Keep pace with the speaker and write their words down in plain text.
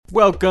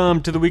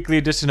Welcome to the weekly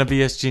edition of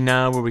ESG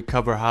Now, where we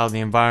cover how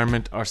the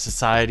environment, our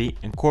society,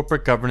 and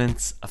corporate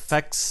governance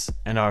affects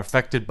and are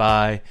affected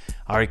by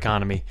our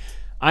economy.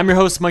 I'm your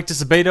host, Mike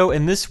DiSabato,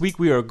 and this week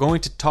we are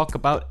going to talk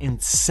about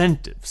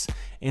incentives.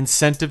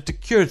 Incentive to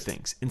cure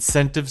things,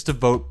 incentives to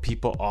vote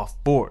people off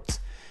boards.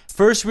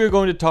 First, we are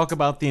going to talk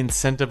about the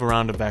incentive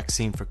around a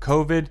vaccine for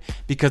COVID,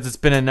 because it's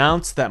been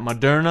announced that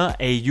Moderna,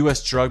 a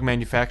U.S. drug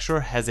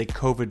manufacturer, has a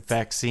COVID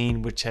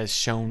vaccine which has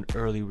shown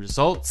early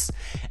results.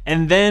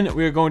 And then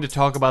we are going to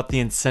talk about the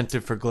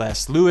incentive for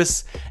Glass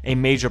Lewis, a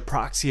major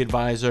proxy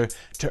advisor,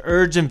 to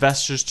urge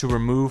investors to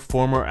remove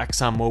former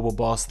ExxonMobil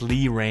boss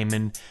Lee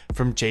Raymond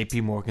from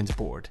JP Morgan's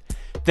board.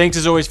 Thanks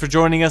as always for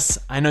joining us.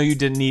 I know you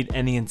didn't need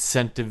any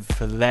incentive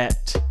for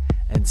that,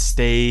 and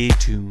stay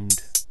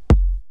tuned.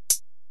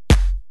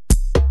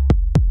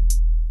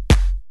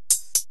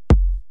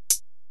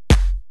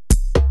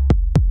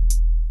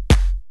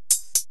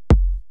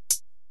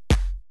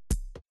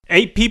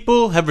 Eight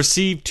people have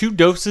received 2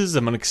 doses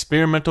of an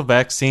experimental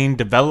vaccine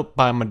developed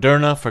by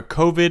Moderna for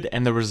COVID,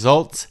 and the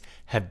results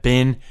have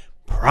been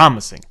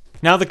promising.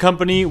 Now the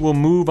company will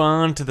move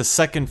on to the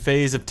second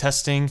phase of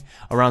testing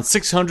around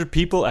 600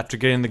 people after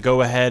getting the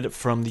go-ahead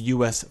from the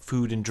U.S.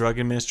 Food and Drug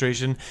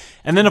Administration.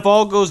 And then if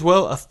all goes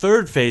well, a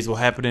third phase will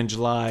happen in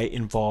July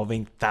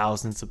involving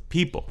thousands of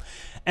people.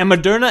 And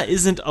Moderna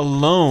isn't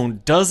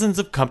alone. Dozens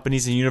of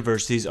companies and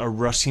universities are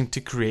rushing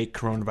to create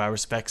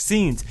coronavirus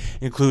vaccines,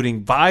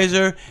 including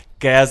Pfizer,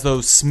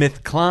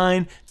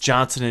 GlaxoSmithKline,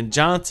 Johnson &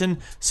 Johnson,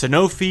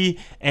 Sanofi,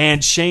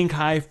 and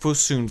Shanghai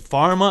Fosun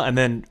Pharma, and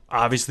then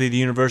obviously the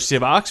University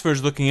of Oxford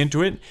is looking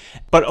into it.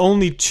 But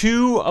only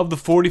 2 of the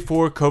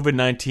 44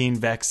 COVID-19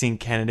 vaccine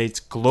candidates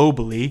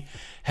globally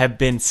have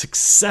been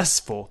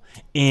successful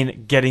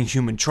in getting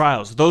human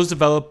trials. Those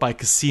developed by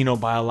Casino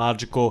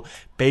Biological,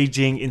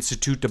 Beijing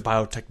Institute of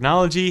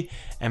Biotechnology,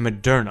 and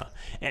Moderna.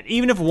 And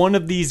even if one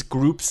of these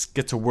groups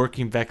gets a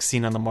working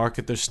vaccine on the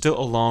market, there's still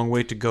a long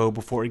way to go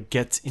before it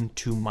gets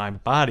into my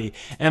body,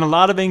 and a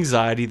lot of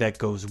anxiety that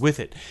goes with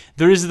it.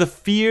 There is the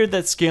fear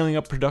that scaling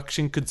up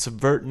production could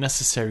subvert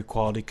necessary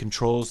quality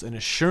controls and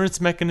assurance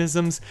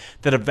mechanisms,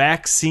 that a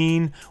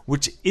vaccine,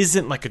 which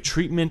isn't like a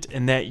treatment,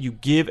 and that you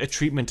give a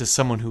treatment to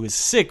someone who is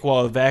sick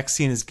while a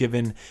vaccine is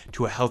given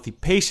to a healthy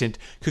patient,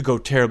 could go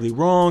terribly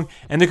wrong,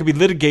 and there could be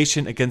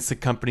litigation against the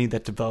company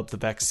that developed the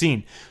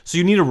vaccine. So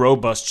you need a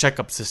robust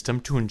checkup system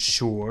to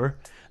ensure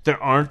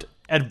there aren't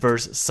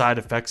adverse side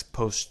effects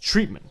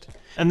post-treatment.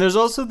 And there's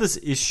also this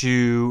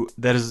issue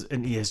that is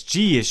an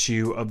ESG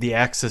issue of the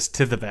access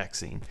to the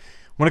vaccine.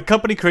 When a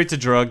company creates a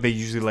drug, they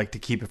usually like to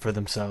keep it for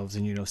themselves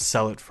and,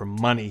 sell it for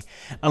money,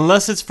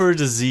 unless it's for a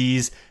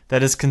disease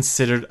that is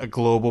considered a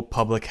global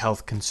public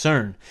health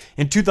concern.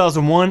 In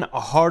 2001, a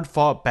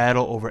hard-fought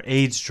battle over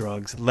AIDS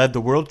drugs led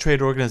the World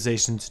Trade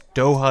Organization's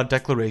Doha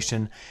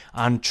Declaration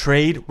on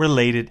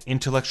Trade-Related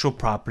Intellectual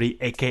Property,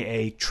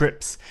 aka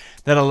TRIPS,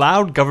 that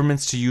allowed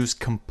governments to use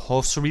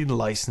compulsory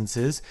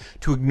licenses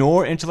to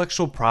ignore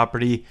intellectual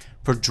property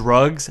for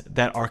drugs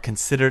that are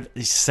considered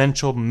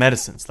essential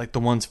medicines, like the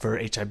ones for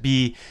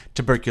HIV,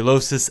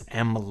 tuberculosis,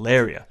 and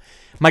malaria.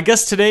 My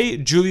guest today,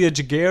 Julia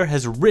Jaguar,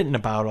 has written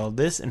about all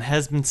this and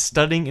has been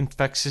studying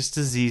infectious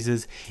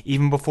diseases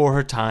even before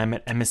her time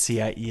at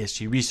MSCI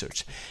ESG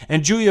Research.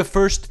 And Julia,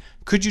 first,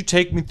 could you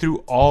take me through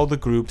all the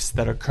groups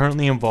that are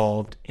currently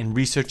involved in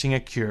researching a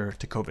cure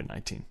to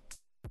COVID-19?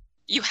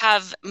 You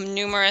have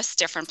numerous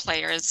different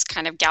players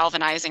kind of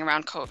galvanizing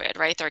around COVID,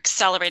 right? They're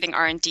accelerating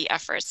R&D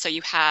efforts. So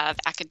you have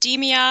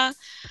academia,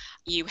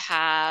 you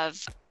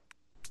have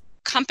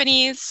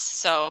companies,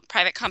 so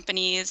private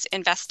companies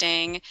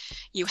investing,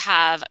 you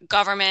have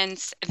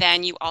governments,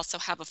 then you also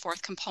have a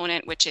fourth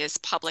component, which is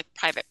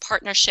public-private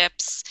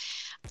partnerships.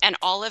 And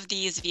all of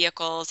these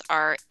vehicles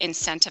are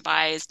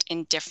incentivized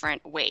in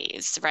different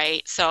ways,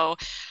 right? So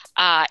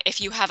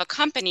if you have a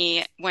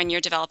company, when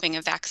you're developing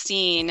a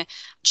vaccine,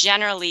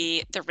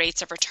 generally the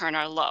rates of return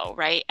are low,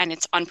 right? And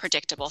it's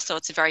unpredictable, so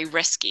it's very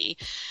risky.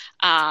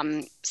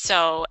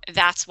 So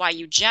that's why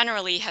you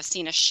generally have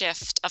seen a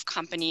shift of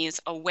companies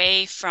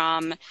away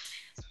from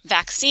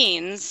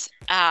vaccines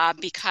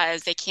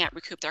because they can't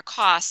recoup their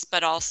costs,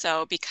 but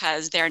also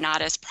because they're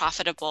not as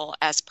profitable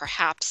as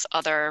perhaps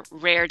other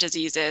rare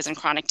diseases and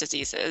chronic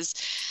diseases.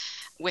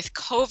 With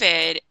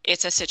COVID,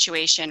 it's a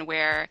situation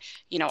where,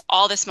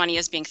 all this money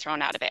is being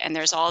thrown out of it, and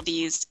there's all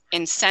these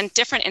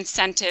different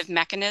incentive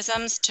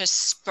mechanisms to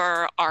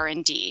spur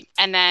R&D.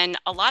 And then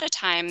a lot of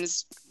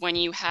times when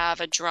you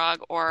have a drug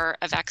or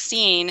a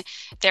vaccine,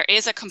 there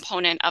is a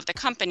component of the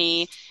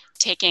company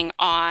taking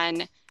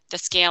on the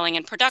scaling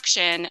and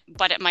production,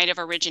 but it might have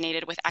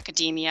originated with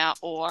academia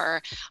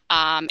or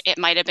it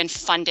might have been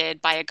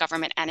funded by a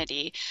government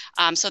entity.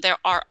 So there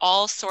are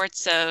all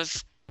sorts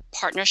of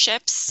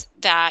partnerships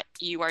that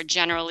you are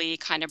generally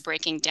kind of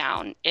breaking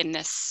down in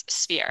this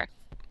sphere.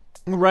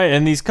 Right,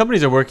 and these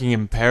companies are working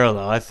in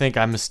parallel.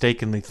 I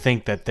mistakenly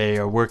think that they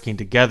are working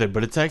together,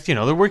 but it's actually,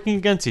 they're working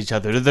against each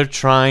other. They're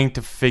trying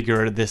to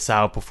figure this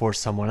out before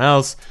someone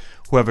else,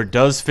 whoever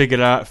does figure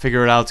it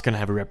out is going to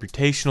have a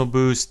reputational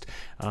boost.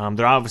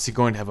 They're obviously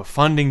going to have a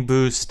funding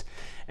boost.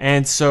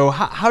 And so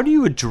how do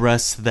you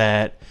address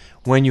that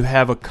when you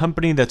have a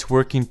company that's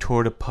working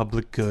toward a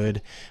public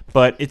good,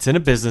 but it's in a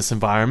business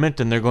environment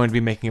and they're going to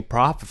be making a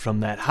profit from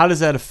that? How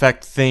does that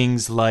affect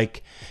things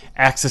like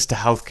access to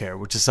healthcare,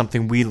 which is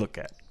something we look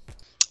at?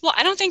 Well,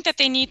 I don't think that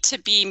they need to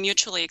be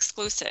mutually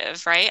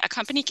exclusive, right? A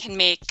company can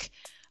make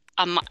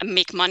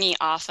money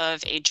off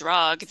of a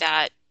drug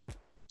that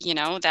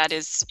that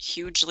is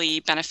hugely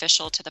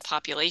beneficial to the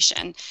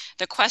population.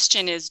 The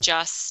question is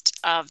just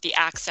of the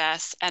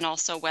access and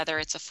also whether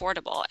it's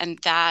affordable. And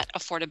those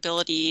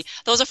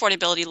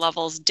affordability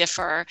levels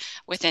differ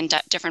within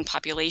different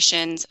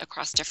populations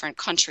across different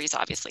countries.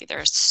 Obviously,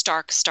 there's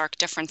stark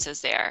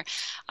differences there.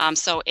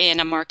 So in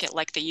a market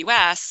like the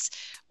US,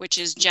 which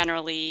is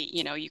generally,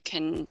 you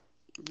can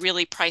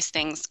really price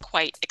things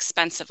quite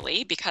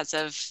expensively because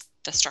of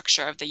the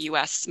structure of the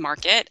U.S.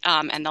 market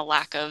and the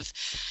lack of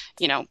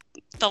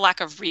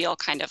real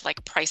kind of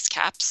like price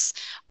caps.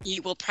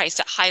 You will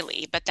price it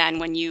highly, but then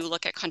when you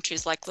look at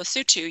countries like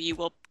Lesotho, you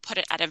will put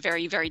it at a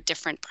very, very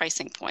different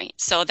pricing point.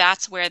 So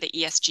that's where the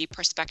ESG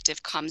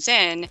perspective comes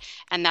in,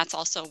 and that's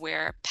also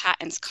where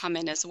patents come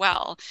in as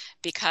well,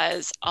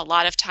 because a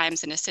lot of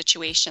times in a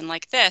situation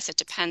like this, it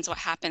depends what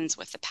happens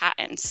with the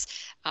patents,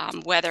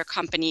 whether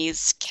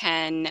companies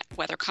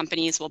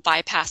will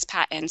bypass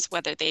patents,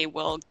 whether they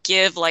will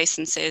give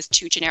licenses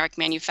to generic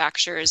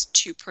manufacturers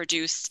to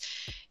produce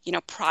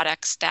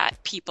products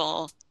that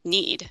people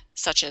need,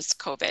 such as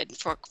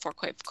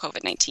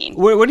COVID-19.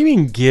 What do you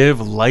mean give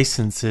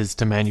licenses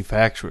to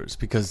manufacturers?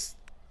 Because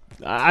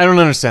I don't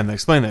understand that.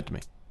 Explain that to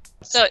me.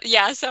 So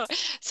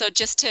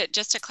just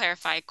to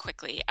clarify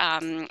quickly,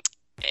 I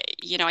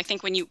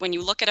think when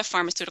you look at a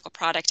pharmaceutical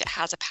product, it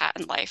has a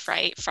patent life,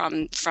 right?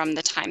 From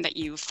the time that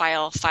you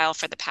file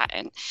for the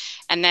patent,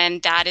 and then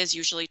that is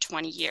usually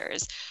 20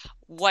 years.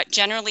 What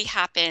generally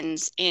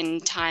happens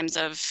in times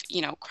of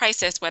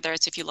crisis, whether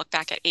it's if you look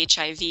back at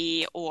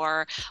HIV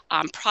or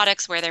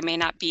products where there may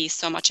not be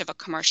so much of a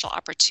commercial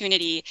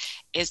opportunity,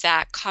 is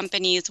that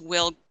companies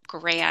will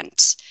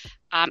grant,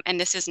 and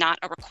this is not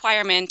a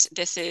requirement,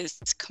 this is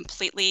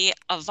completely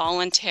a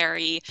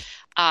voluntary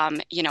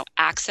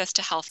access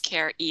to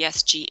healthcare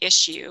ESG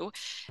issue.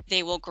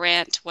 They will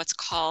grant what's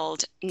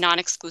called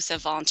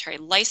non-exclusive voluntary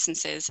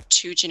licenses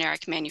to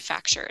generic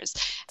manufacturers.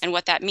 And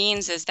what that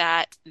means is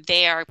that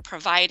they are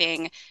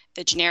providing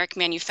the generic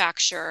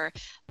manufacturer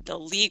the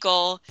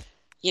legal,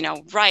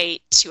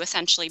 right to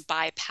essentially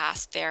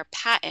bypass their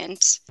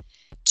patent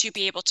to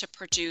be able to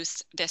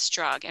produce this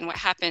drug. And what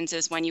happens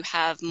is when you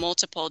have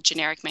multiple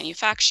generic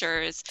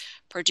manufacturers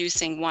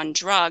producing one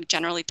drug,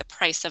 generally the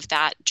price of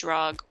that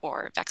drug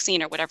or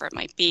vaccine or whatever it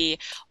might be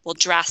will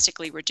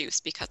drastically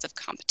reduce because of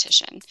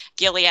competition.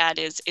 Gilead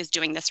is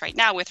doing this right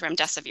now with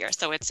remdesivir.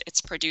 So it's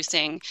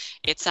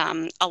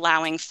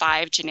allowing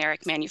 5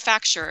 generic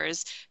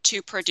manufacturers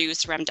to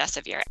produce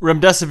remdesivir.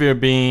 Remdesivir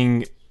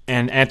being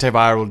an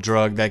antiviral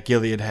drug that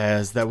Gilead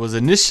has that was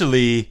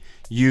initially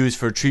used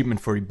for treatment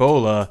for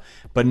Ebola,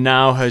 but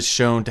now has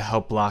shown to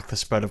help block the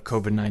spread of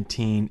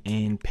COVID-19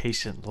 in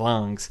patient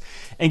lungs.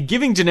 And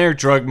giving generic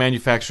drug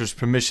manufacturers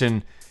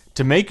permission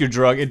to make your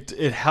drug,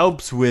 it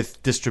helps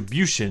with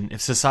distribution. If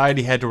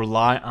society had to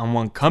rely on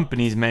one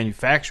company's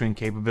manufacturing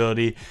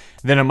capability,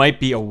 then it might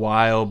be a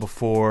while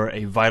before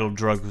a vital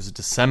drug was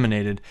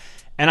disseminated.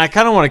 And I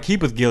kind of want to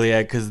keep with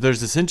Gilead because there's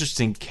this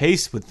interesting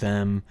case with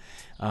them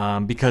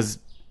because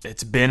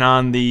it's been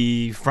on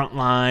the front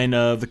line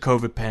of the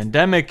COVID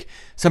pandemic,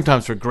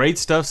 sometimes for great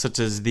stuff such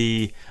as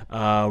the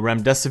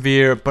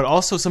remdesivir, but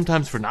also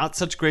sometimes for not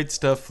such great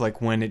stuff, like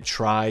when it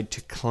tried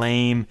to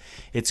claim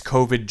its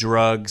COVID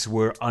drugs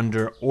were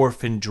under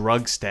orphan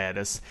drug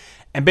status.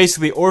 And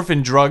basically,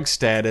 orphan drug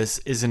status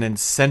is an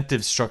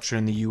incentive structure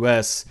in the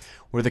U.S.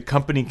 where the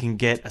company can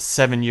get a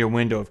 7-year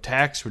window of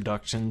tax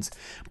reductions,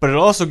 but it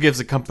also gives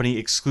the company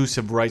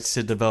exclusive rights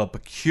to develop a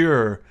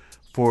cure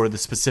for the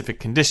specific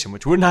condition,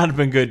 which would not have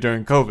been good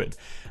during COVID.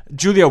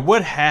 Julia,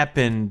 what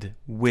happened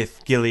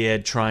with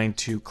Gilead trying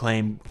to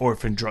claim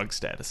orphan drug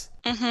status?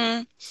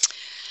 Mm-hmm.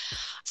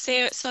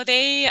 So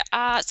they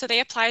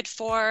applied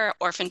for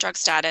orphan drug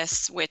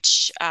status,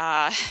 which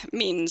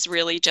means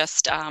really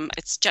just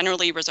it's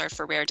generally reserved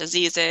for rare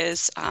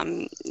diseases,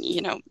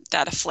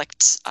 that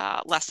afflict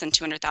less than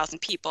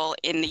 200,000 people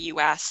in the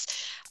U.S.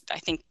 I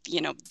think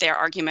their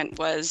argument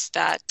was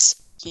that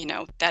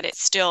that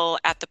it's still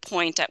at the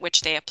point at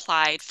which they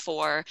applied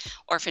for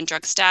orphan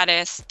drug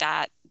status,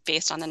 that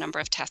based on the number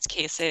of test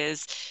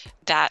cases,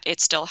 that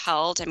it still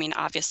held. I mean,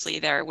 obviously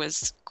there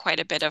was quite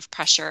a bit of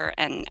pressure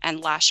and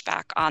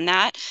lashback on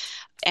that.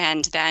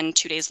 And then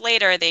 2 days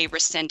later, they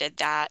rescinded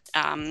that.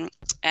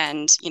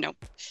 And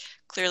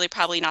clearly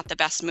probably not the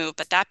best move.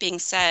 But that being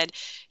said,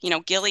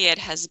 Gilead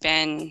has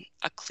been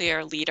a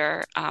clear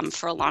leader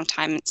for a long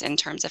time in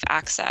terms of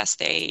access.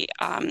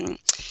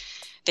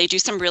 They do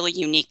some really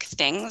unique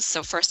things.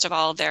 So first of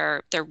all,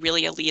 they're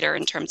really a leader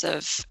in terms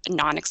of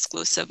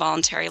non-exclusive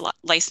voluntary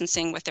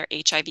licensing with their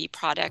HIV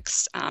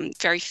products.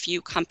 Very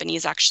few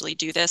companies actually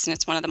do this, and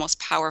it's one of the most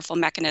powerful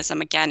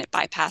mechanism. Again, it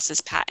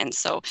bypasses patents,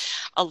 so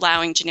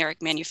allowing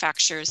generic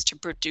manufacturers to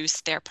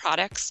produce their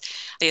products.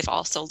 They've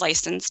also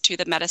licensed to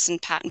the medicine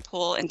patent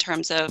pool in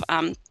terms of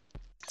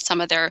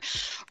some of their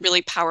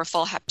really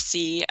powerful Hep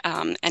C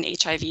and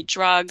HIV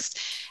drugs.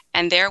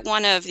 And they're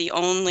one of the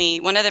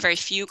very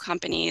few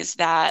companies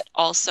that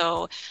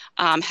also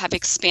have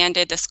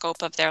expanded the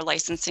scope of their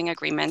licensing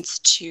agreements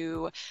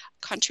to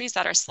countries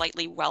that are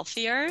slightly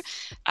wealthier.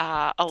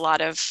 A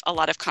lot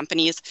of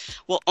companies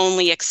will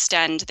only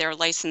extend their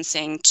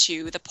licensing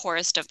to the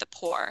poorest of the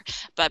poor,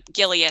 but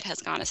Gilead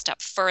has gone a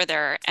step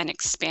further and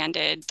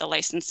expanded the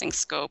licensing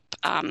scope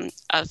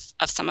of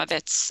some of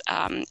its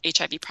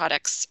HIV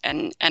products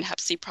and Hep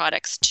C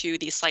products to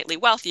the slightly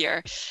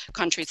wealthier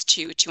countries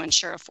to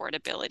ensure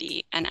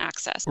affordability and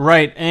access.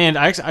 Right, and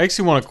I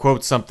actually want to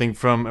quote something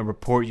from a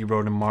report you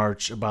wrote in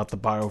March about the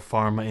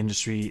biopharma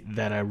industry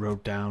that I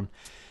wrote down.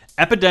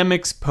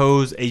 Epidemics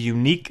pose a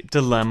unique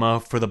dilemma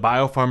for the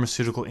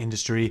biopharmaceutical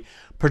industry,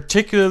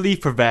 particularly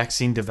for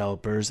vaccine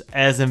developers,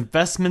 as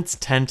investments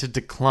tend to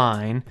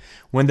decline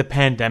when the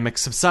pandemic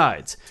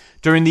subsides.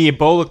 During the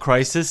Ebola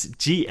crisis,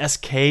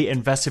 GSK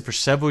invested for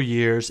several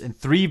years in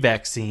 3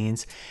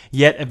 vaccines,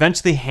 yet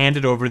eventually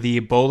handed over the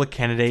Ebola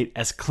candidate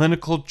as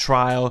clinical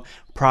trial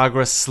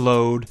progress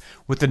slowed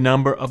with the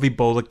number of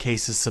Ebola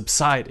cases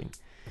subsiding.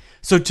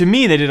 So to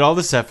me, they did all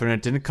this effort and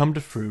it didn't come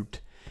to fruit.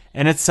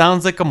 And it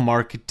sounds like a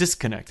market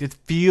disconnect. It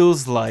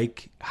feels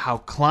like how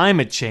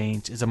climate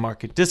change is a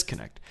market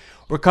disconnect,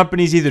 where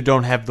companies either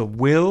don't have the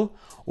will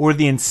or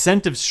the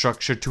incentive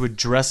structure to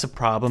address a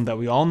problem that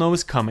we all know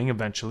is coming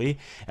eventually,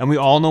 and we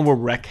all know will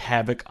wreak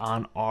havoc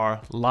on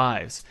our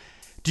lives.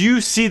 Do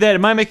you see that?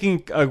 Am I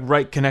making a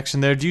right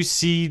connection there? Do you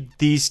see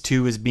these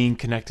two as being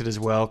connected as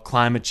well,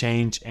 climate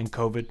change and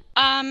COVID?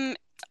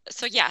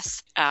 So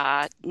yes,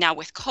 now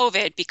with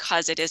COVID,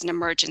 because it is an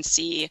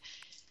emergency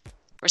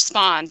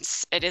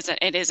response, it is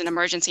an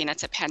emergency and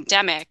it's a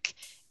pandemic,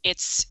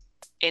 it's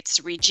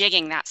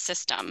rejigging that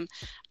system.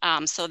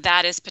 So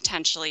that is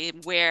potentially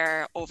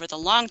where, over the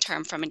long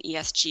term, from an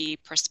ESG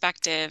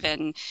perspective,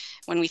 and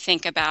when we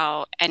think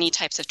about any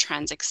types of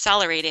trends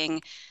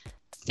accelerating,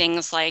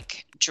 things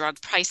like drug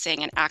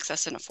pricing and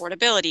access and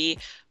affordability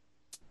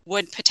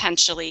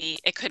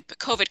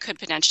COVID could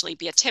potentially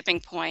be a tipping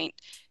point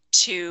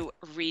to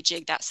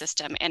rejig that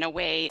system in a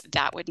way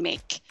that would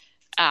make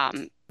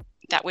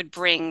that would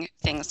bring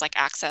things like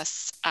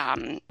access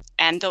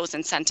and those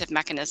incentive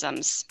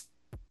mechanisms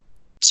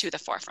to the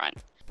forefront.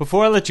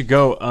 Before I let you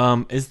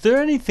go, is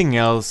there anything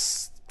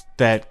else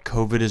that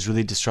COVID is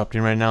really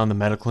disrupting right now in the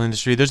medical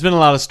industry? There's been a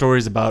lot of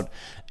stories about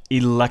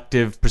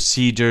elective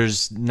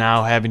procedures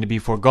now having to be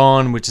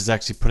foregone, which is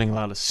actually putting a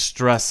lot of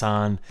stress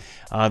on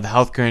the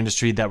healthcare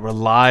industry that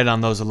relied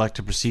on those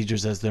elective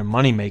procedures as their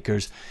money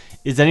makers.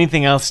 Is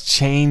anything else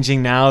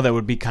changing now that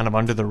would be kind of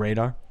under the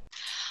radar?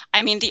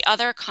 I mean, the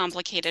other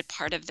complicated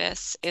part of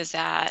this is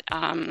that,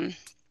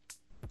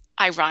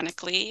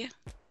 ironically,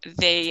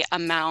 the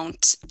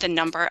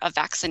number of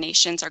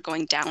vaccinations are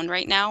going down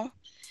right now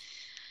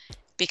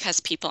because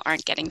people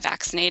aren't getting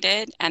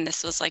vaccinated. And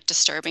this was like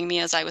disturbing me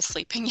as I was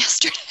sleeping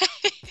yesterday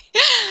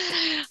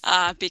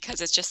because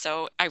it's just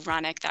so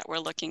ironic that we're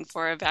looking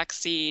for a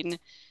vaccine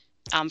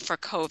for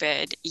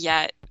COVID,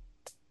 yet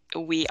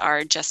we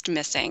are just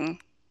missing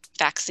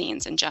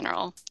vaccines in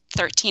general.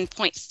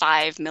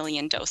 13.5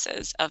 million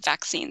doses of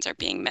vaccines are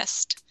being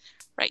missed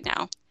right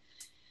now,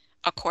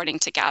 according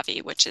to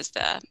Gavi, which is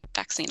the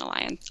Vaccine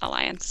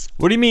Alliance.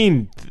 What do you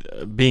mean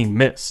being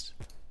missed?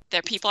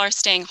 People are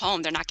staying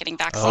home. They're not getting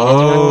vaccinated.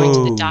 They're not going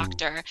to the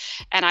doctor.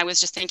 And I was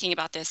just thinking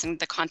about this in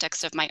the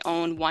context of my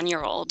own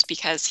 1-year-old,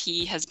 because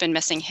he has been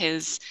missing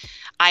his.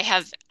 I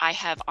have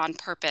on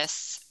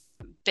purpose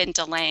been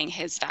delaying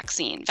his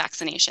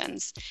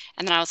vaccinations.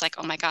 And then I was like,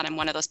 oh my God, I'm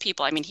one of those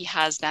people. I mean, he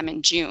has them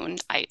in June.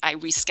 I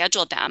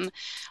rescheduled them,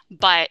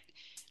 but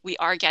we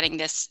are getting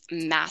this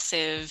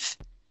massive,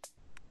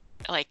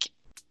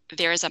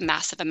 there is a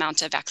massive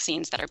amount of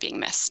vaccines that are being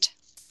missed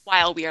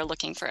while we are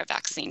looking for a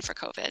vaccine for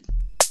COVID.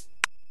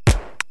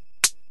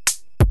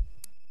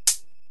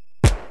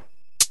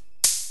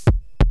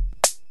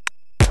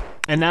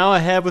 And now I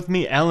have with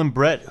me Alan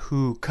Brett,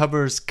 who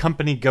covers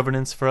company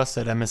governance for us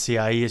at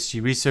MSCI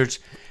ESG Research,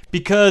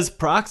 because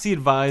proxy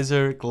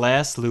advisor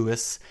Glass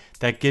Lewis,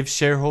 that gives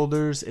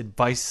shareholders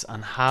advice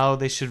on how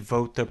they should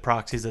vote their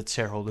proxies at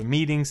shareholder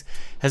meetings,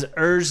 has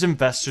urged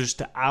investors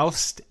to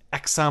oust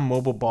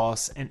ExxonMobil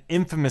boss and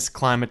infamous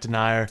climate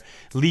denier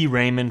Lee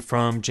Raymond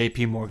from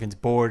JP Morgan's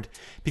board.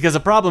 Because the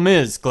problem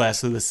is,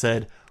 Glass Lewis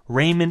said,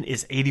 Raymond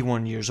is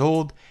 81 years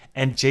old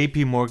and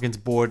JP Morgan's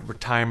board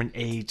retirement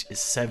age is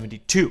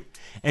 72.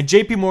 And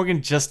JP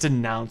Morgan just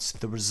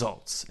announced the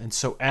results. And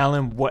so,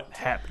 Alan, what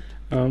happened?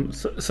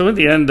 So in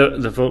the end,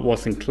 the vote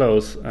wasn't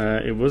close.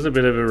 It was a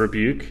bit of a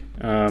rebuke.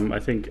 I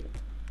think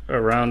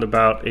around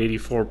about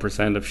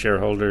 84% of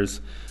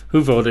shareholders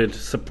who voted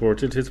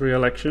supported his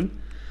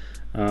re-election.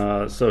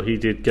 So he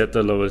did get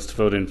the lowest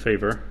vote in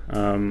favor.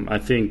 I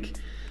think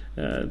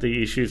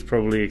the issues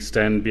probably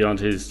extend beyond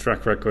his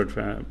track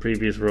record.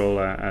 Previous role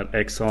at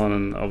Exxon,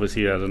 and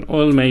obviously as an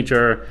oil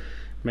major,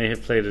 may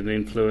have played an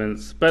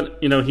influence. But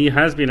he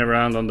has been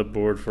around on the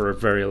board for a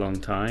very long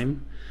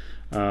time.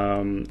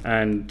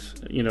 And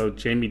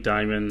Jamie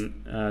Dimon,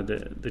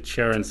 the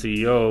chair and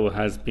CEO,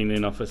 has been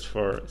in office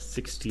for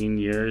 16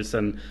 years,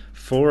 and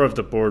 4 of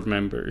the board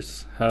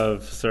members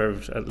have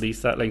served at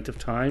least that length of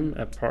time,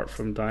 apart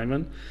from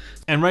Dimon.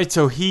 And right,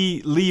 so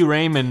Lee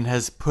Raymond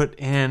has put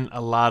in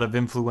a lot of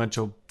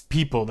influential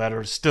people that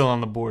are still on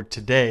the board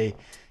today,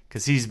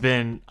 because he's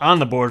been on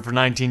the board for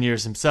 19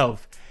 years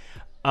himself.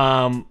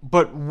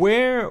 But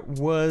where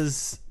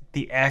was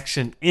the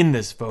action in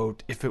this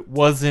vote if it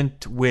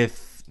wasn't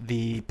with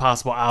the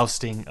possible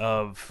ousting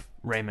of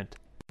Raymond?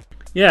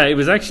 Yeah, it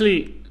was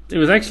actually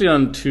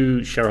on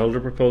 2 shareholder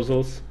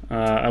proposals.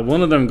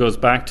 One of them goes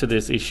back to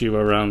this issue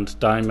around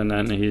Dimon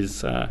and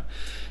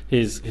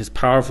his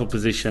powerful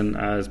position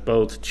as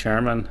both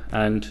chairman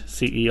and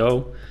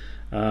CEO,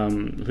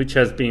 which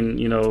has been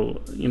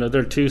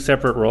there are 2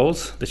 separate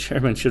roles. The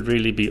chairman should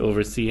really be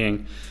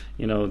overseeing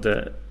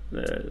the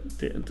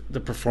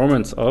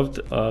performance of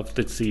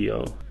the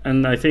CEO,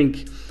 and I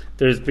think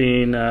there's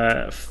been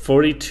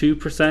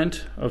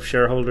 42% of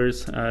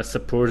shareholders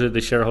supported the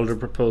shareholder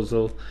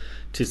proposal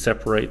to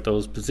separate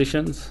those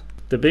positions.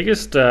 The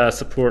biggest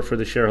support for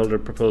the shareholder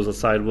proposal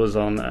side was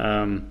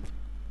on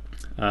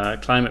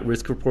climate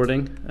risk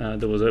reporting.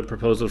 There was a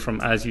proposal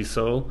from As You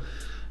Sow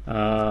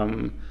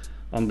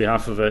on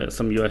behalf of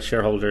some US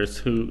shareholders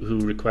who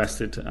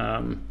requested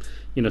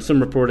some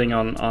reporting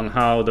on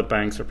how the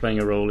banks are playing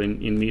a role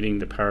in meeting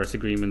the Paris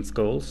Agreement's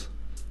goals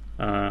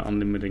on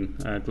limiting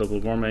global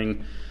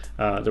warming.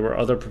 There were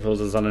other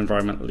proposals on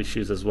environmental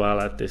issues as well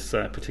at this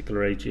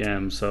particular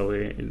AGM, so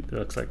it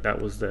looks like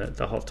that was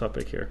the hot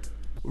topic here.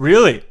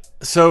 Really?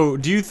 So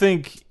do you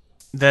think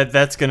that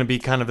that's going to be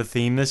kind of a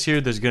theme this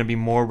year? There's going to be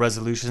more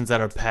resolutions that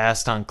are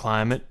passed on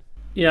climate?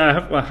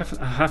 Yeah,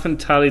 I haven't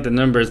tallied the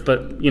numbers,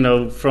 but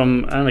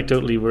from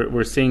anecdotally,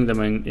 we're seeing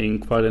them in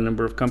quite a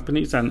number of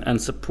companies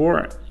and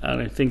support.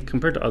 And I think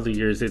compared to other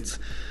years, it's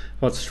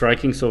what's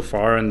striking so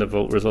far in the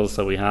vote results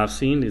that we have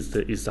seen is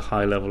the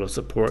high level of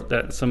support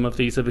that some of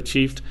these have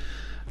achieved,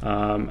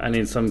 and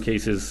in some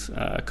cases,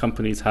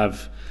 companies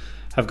have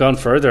gone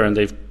further and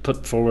they've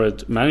put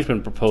forward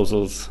management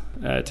proposals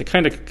to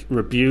kind of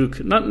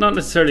rebuke, not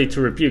necessarily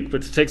to rebuke,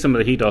 but to take some of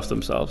the heat off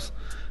themselves.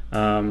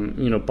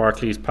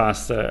 Barclays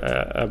passed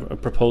a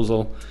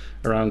proposal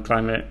around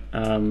climate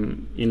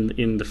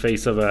in the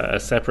face of a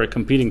separate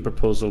competing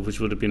proposal, which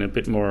would have been a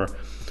bit more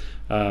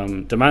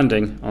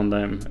demanding on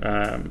them,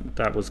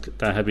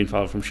 that had been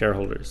filed from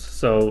shareholders.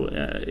 So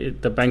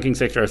the banking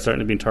sector has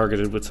certainly been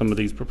targeted with some of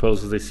these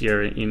proposals this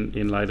year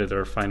in light of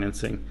their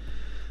financing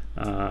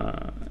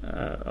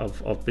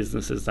of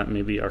businesses that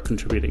maybe are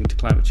contributing to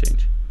climate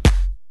change.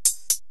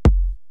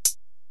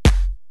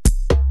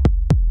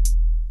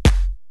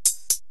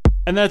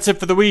 And that's it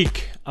for the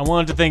week. I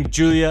wanted to thank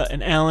Julia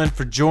and Alan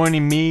for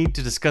joining me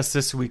to discuss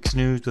this week's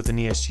news with an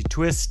ESG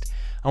twist.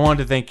 I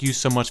wanted to thank you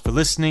so much for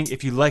listening.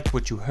 If you liked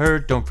what you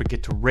heard, don't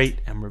forget to rate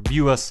and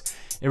review us.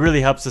 It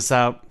really helps us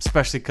out,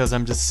 especially because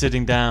I'm just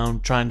sitting down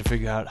trying to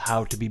figure out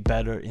how to be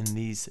better in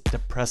these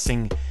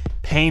depressing,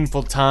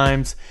 painful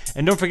times.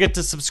 And don't forget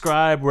to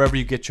subscribe wherever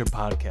you get your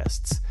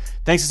podcasts.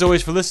 Thanks as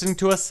always for listening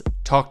to us.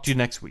 Talk to you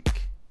next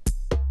week.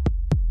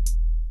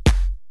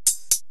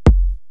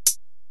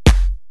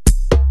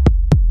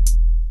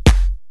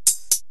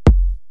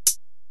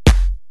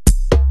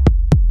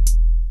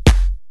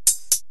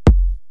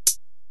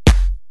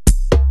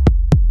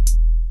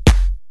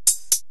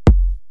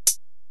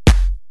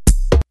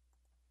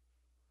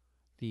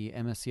 The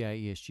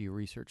MSCI ESG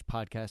Research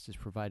podcast is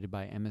provided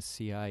by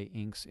MSCI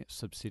Inc.'s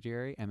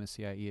subsidiary,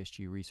 MSCI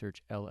ESG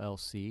Research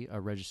LLC, a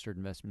registered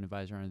investment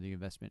advisor under the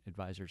Investment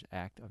Advisors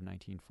Act of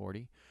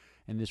 1940.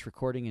 And this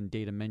recording and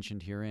data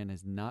mentioned herein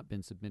has not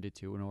been submitted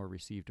to nor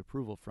received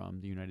approval from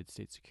the United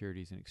States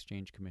Securities and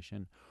Exchange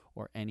Commission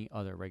or any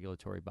other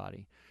regulatory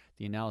body.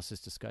 The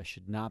analysis discussed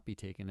should not be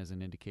taken as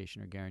an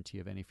indication or guarantee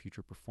of any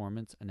future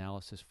performance,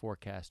 analysis,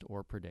 forecast,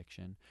 or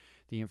prediction.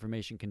 The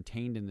information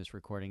contained in this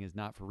recording is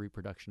not for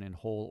reproduction in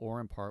whole or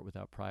in part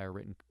without prior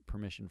written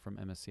permission from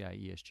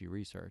MSCI ESG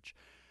Research.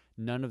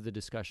 None of the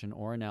discussion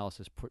or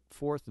analysis put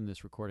forth in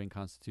this recording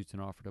constitutes an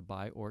offer to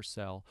buy or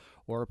sell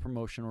or a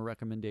promotion or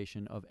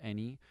recommendation of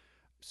any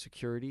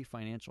security,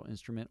 financial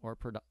instrument, or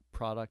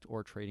product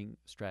or trading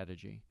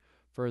strategy.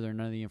 Further,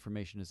 none of the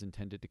information is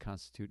intended to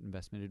constitute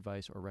investment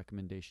advice or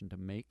recommendation to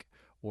make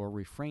or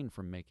refrain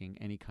from making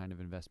any kind of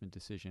investment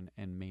decision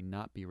and may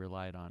not be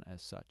relied on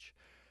as such.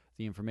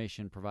 The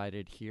information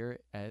provided here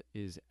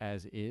is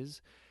as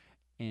is,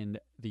 and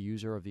the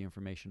user of the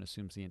information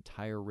assumes the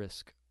entire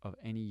risk of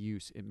any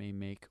use it may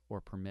make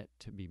or permit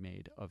to be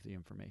made of the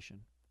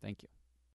information. Thank you.